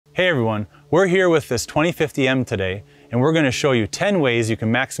Hey everyone, we're here with this 2050M today, and we're going to show you 10 ways you can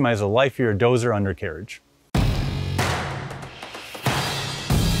maximize the life of your Dozer undercarriage.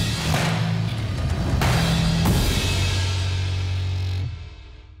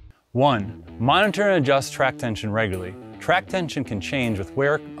 1. Monitor and adjust track tension regularly. Track tension can change with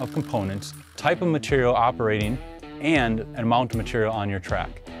wear of components, type of material operating, and an amount of material on your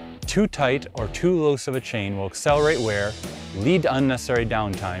track. Too tight or too loose of a chain will accelerate wear, lead to unnecessary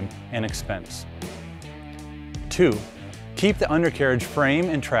downtime and expense. 2. Keep the undercarriage frame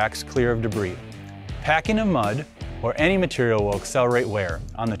and tracks clear of debris. Packing of mud or any material will accelerate wear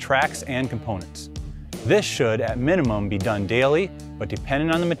on the tracks and components. This should, at minimum, be done daily, but depending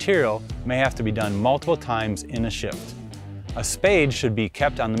on the material, may have to be done multiple times in a shift. A spade should be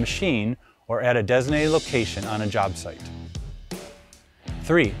kept on the machine or at a designated location on a job site.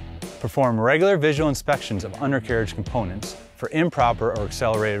 3. Perform regular visual inspections of undercarriage components for improper or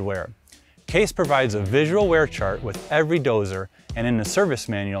accelerated wear. CASE provides a visual wear chart with every dozer and in the service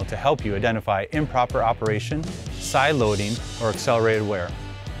manual to help you identify improper operation, side loading, or accelerated wear.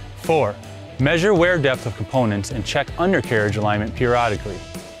 4. Measure wear depth of components and check undercarriage alignment periodically.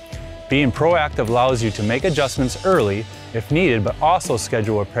 Being proactive allows you to make adjustments early if needed, but also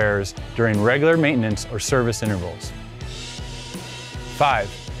schedule repairs during regular maintenance or service intervals.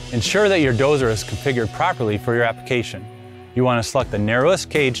 5. Ensure that your dozer is configured properly for your application. You want to select the narrowest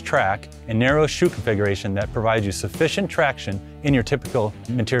cage track and narrowest shoe configuration that provides you sufficient traction in your typical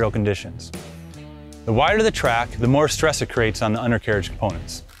material conditions. The wider the track, the more stress it creates on the undercarriage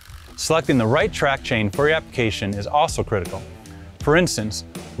components. Selecting the right track chain for your application is also critical. For instance,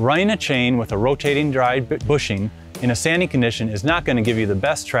 running a chain with a rotating dried bushing in a sandy condition is not going to give you the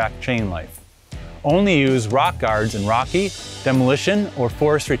best track chain life. Only use rock guards in rocky, demolition, or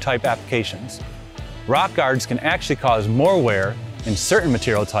forestry type applications. Rock guards can actually cause more wear in certain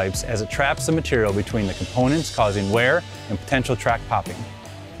material types as it traps the material between the components, causing wear and potential track popping.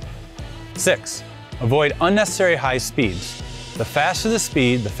 6. Avoid unnecessary high speeds. The faster the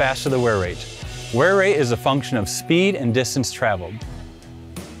speed, the faster the wear rate. Wear rate is a function of speed and distance traveled.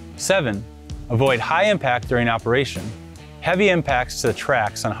 7. Avoid high impact during operation. Heavy impacts to the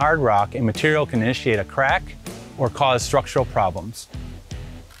tracks on hard rock and material can initiate a crack or cause structural problems.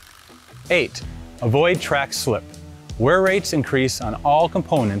 8. Avoid track slip. Wear rates increase on all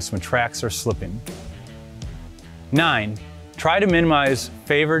components when tracks are slipping. 9. Try to minimize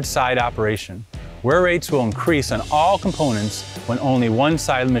favored side operation. Wear rates will increase on all components when only one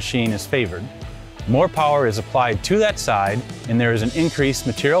side of the machine is favored. More power is applied to that side and there is an increased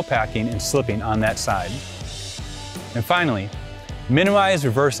material packing and slipping on that side. And finally, minimize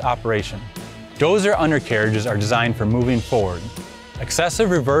reverse operation. Dozer undercarriages are designed for moving forward. Excessive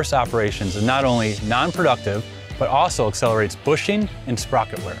reverse operations is not only non-productive, but also accelerates bushing and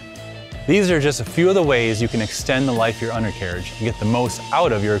sprocket wear. These are just a few of the ways you can extend the life of your undercarriage and get the most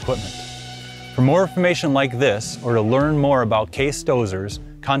out of your equipment. For more information like this, or to learn more about CASE dozers,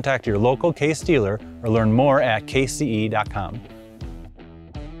 contact your local CASE dealer or learn more at case.com.